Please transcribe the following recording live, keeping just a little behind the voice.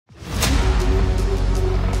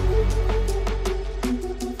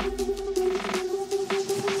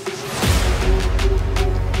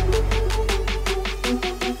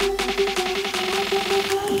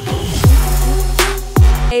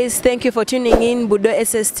thank you for tuning in Buddo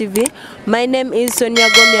SS TV. My name is Sonia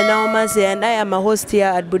Gomya Naomaze and I am a host here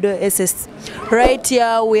at Buddo SS. Right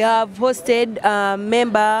here we have hosted a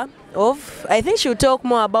member of, I think she'll talk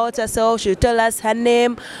more about herself, she'll tell us her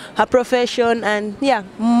name, her profession, and yeah,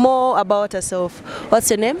 more about herself.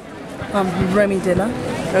 What's your name? Remmy Dela.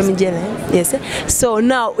 Remmy Dela, yes. So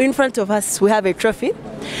now in front of us we have a trophy.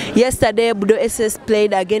 Yesterday Buddo SS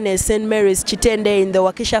played against St. Mary's Chitende in the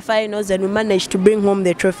Waukesha finals and we managed to bring home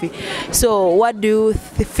the trophy. So what do you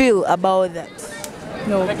feel about that?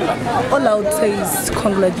 No, all I would say is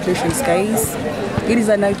congratulations, guys. It is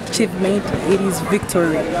an achievement, it is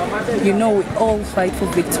victory. You know, we all fight for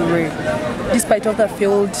victory. Despite of the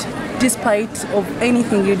field, despite of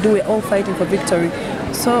anything you do, we're all fighting for victory.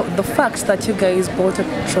 So the fact that you guys bought a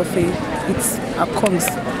trophy, it's a cons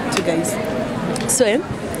to you guys. So,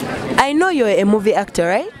 I know you're a movie actor,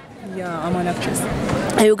 right? Yeah, I'm an actress.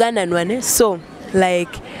 A Ugandan one, eh? So,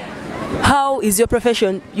 like, how is your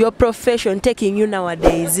profession taking you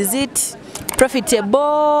nowadays? Is it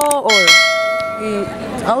profitable or?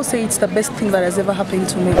 I'll say it's the best thing that has ever happened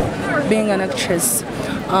to me, being an actress.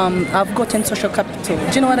 I've gotten social capital.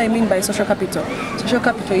 Do you know what I mean by social capital? Social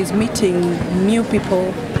capital is meeting new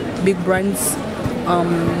people, big brands,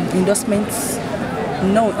 endorsements,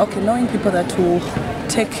 knowing people that will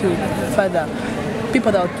take you further,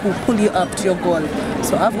 people that will pull you up to your goal.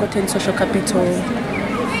 So I've gotten social capital.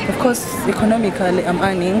 Of course, economically, I'm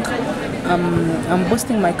earning. I'm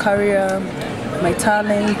boosting my career, my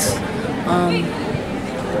talent.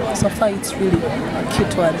 So far, it's really a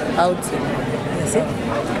cute one out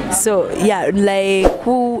there. So yeah, like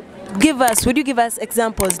would you give us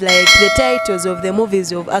examples, like the titles of the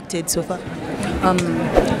movies you've acted so far?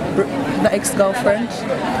 The Ex-Girlfriend,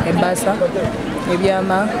 Ebasa,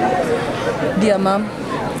 Ebiama, Dear Mom,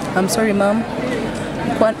 I'm Sorry Mom,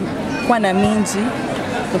 Kwana Minji,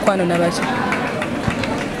 Kwano Nabachi.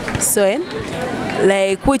 So,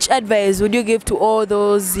 like, which advice would you give to all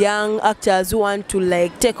those young actors who want to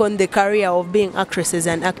like take on the career of being actresses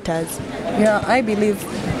and actors? Yeah, I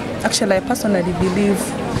personally believe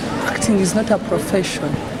acting is not a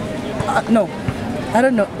profession. No, I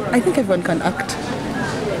don't know. I think everyone can act.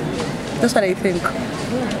 That's what I think.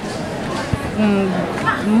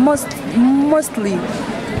 Mostly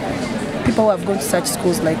people who have gone to such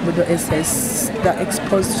schools like Buddo SS, they're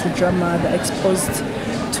exposed to drama, they're exposed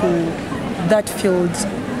to that field.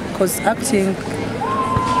 Because acting,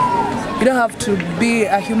 you don't have to be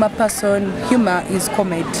a humor person. Humor is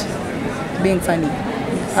comedy, being funny.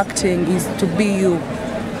 Acting is to be you,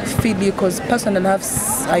 feel you, because personally I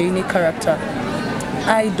have a unique character.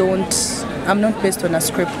 I'm not based on a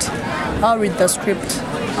script. I'll read the script,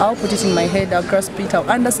 I'll put it in my head, I'll grasp it, I'll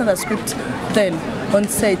understand the script. Then, on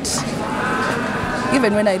set,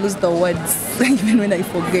 even when I lose the words, even when I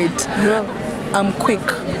forget, I'm quick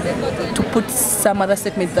to put some other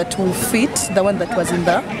statement that will fit the one that was in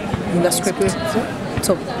the script.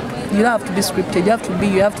 So, you don't have to be scripted, you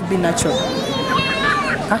have to be natural.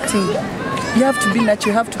 Acting, you have to be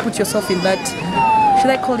natural, you have to put yourself in that,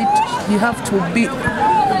 should I call it, you have to be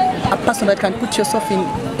a person that can put yourself in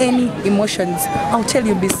any emotions. I'll tell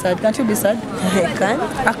you, be sad. Can't you be sad? I can.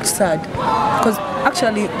 Act sad. Because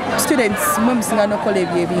actually, students, you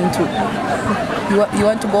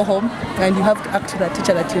want to go home and you have to act to the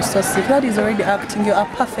teacher that you're so sick. That is already acting. You're a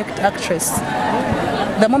perfect actress.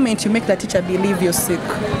 The moment you make the teacher believe you're sick,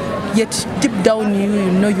 yet deep down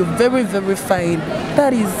you know you're very, very fine.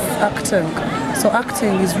 That is acting. So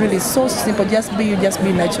acting is really so simple. Just be you, just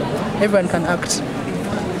be natural. Everyone can act.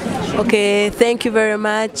 Okay, thank you very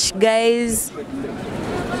much, guys.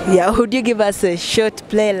 Yeah, would you give us a short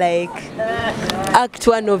play, like act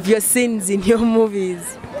one of your scenes in your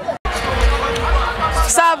movies?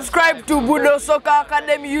 Subscribe to Buddo Soccer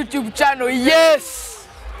Academy YouTube channel, yes!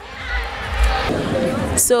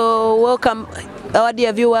 So welcome, our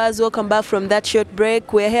dear viewers, welcome back from that short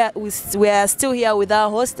break. We are still here with our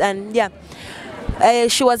host, and yeah,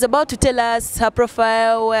 she was about to tell us her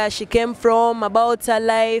profile, where she came from, about her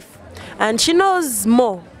life, and she knows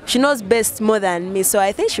more. She knows best more than me, so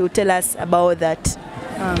I think she will tell us about that.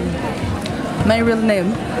 My real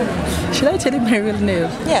name? Should I tell you my real name?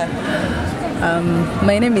 Yeah.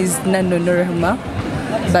 My name is Nano Norehuma,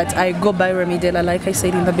 but I go by Remmy Dela, like I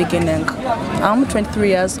said in the beginning. I'm 23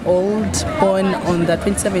 years old, born on the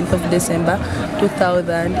 27th of December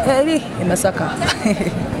 2000 in Masaka.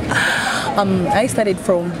 I started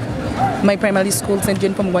from my primary school, St.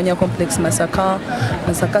 John Pomgwanya Complex, Masaka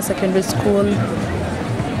Secondary School.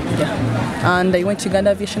 And I went to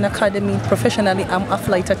Uganda Aviation Academy. Professionally, I'm a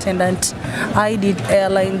flight attendant. I did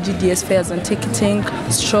airline GDS fares and ticketing,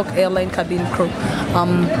 stroke airline cabin crew.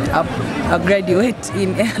 A graduate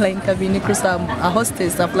in airline cabin crew, so I'm a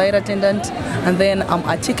hostess, a flight attendant, and then I'm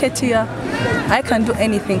a ticketeer. I can do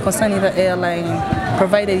anything concerning the airline,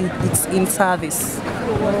 provided it's in service.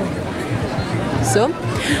 So,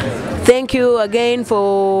 thank you again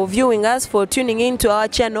for viewing us, for tuning in to our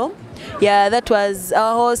channel. Yeah, that was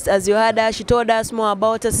our host. As you heard her, she told us more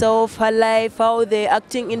about herself, her life, how the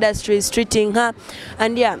acting industry is treating her.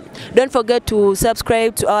 And yeah, don't forget to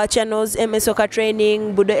subscribe to our channels, MS Soccer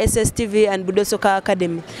Training, Buddo SSTV, and Buddo Soccer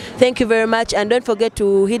Academy. Thank you very much, and don't forget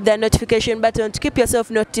to hit the notification button to keep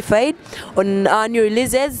yourself notified on our new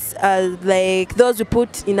releases, like those we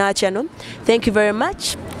put in our channel. Thank you very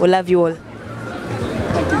much. We love you all.